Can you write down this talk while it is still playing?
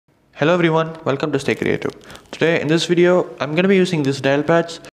Hello everyone, welcome to Stay Creative. Today in this video, I'm going to be using these dial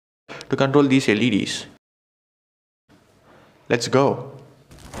pads to control these LEDs. Let's go.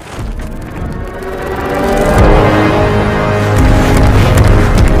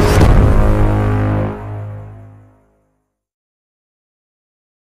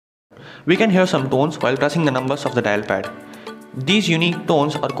 We can hear some tones while pressing the numbers of the dial pad. These unique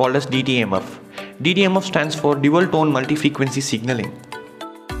tones are called as DTMF. DTMF stands for Dual Tone Multi-Frequency Signaling.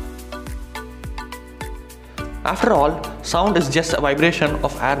 After all, sound is just a vibration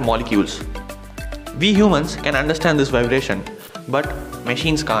of air molecules. We humans can understand this vibration, but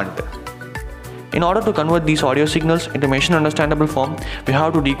machines can't. In order to convert these audio signals into machine understandable form, we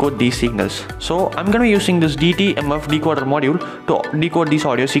have to decode these signals. So I'm going to be using this DTMF decoder module to decode these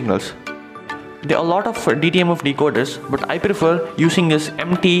audio signals. There are a lot of DTMF decoders, but I prefer using this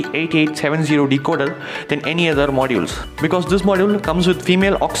MT8870 decoder than any other modules, because this module comes with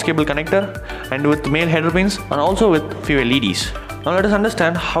female aux cable connector and with male header pins and also with few LEDs. Now let us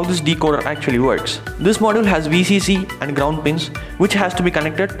understand how this decoder actually works. This module has VCC and ground pins, which has to be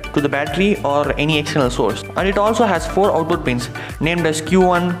connected to the battery or any external source, and it also has 4 output pins named as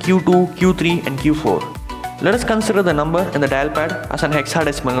Q1, Q2, Q3 and Q4. Let us consider the number in the dial pad as an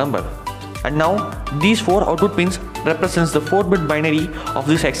hexadecimal number. And now, these 4 output pins represents the 4-bit binary of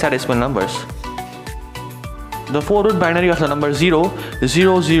these hexadecimal numbers. The 4-bit binary of the number 0 is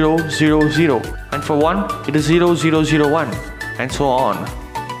 0000, and for 1 it is 0001, and so on.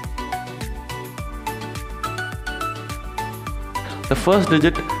 The first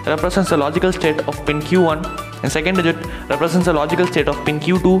digit represents the logical state of pin Q1, and second digit represents the logical state of pin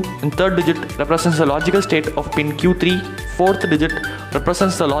Q2, and third digit represents the logical state of pin Q3, fourth digit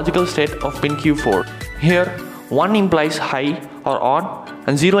represents the logical state of pin Q4. Here, 1 implies high or on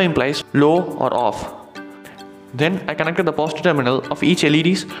and 0 implies low or off. Then I connected the positive terminal of each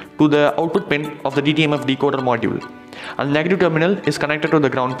LEDs to the output pin of the DTMF decoder module, and the negative terminal is connected to the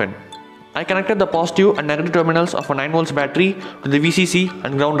ground pin. I connected the positive and negative terminals of a 9V battery to the VCC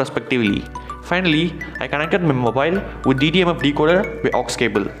and ground respectively. Finally, I connected my mobile with DTMF decoder by aux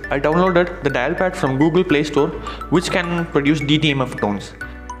cable. I downloaded the dial pad from Google Play Store, which can produce DTMF tones.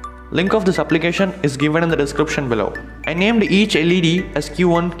 Link of this application is given in the description below. I named each LED as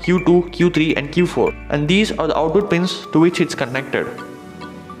Q1, Q2, Q3 and Q4, and these are the output pins to which it's connected.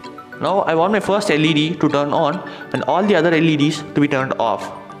 Now I want my first LED to turn on and all the other LEDs to be turned off.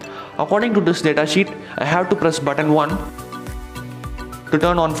 According to this datasheet, I have to press button 1 to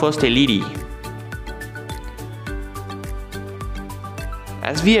turn on first LED.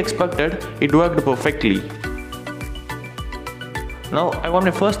 As we expected, it worked perfectly. Now I want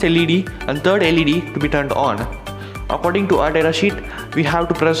my first LED and third LED to be turned on. According to our datasheet, we have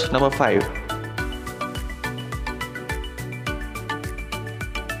to press number 5.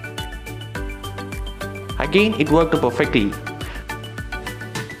 Again, it worked perfectly.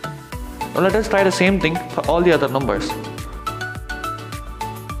 Now let us try the same thing for all the other numbers.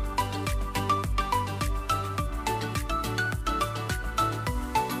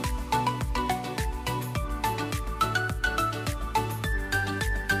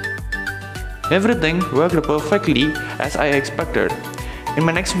 Everything worked perfectly as I expected. In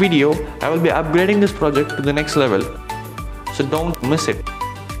my next video, I will be upgrading this project to the next level, so don't miss it.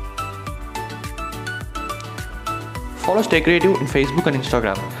 Follow Stay Creative in Facebook and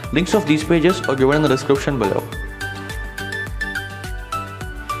Instagram. Links of these pages are given in the description below.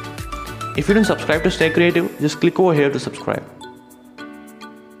 If you didn't subscribe to Stay Creative, just click over here to subscribe.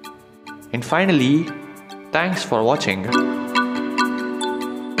 And finally, thanks for watching.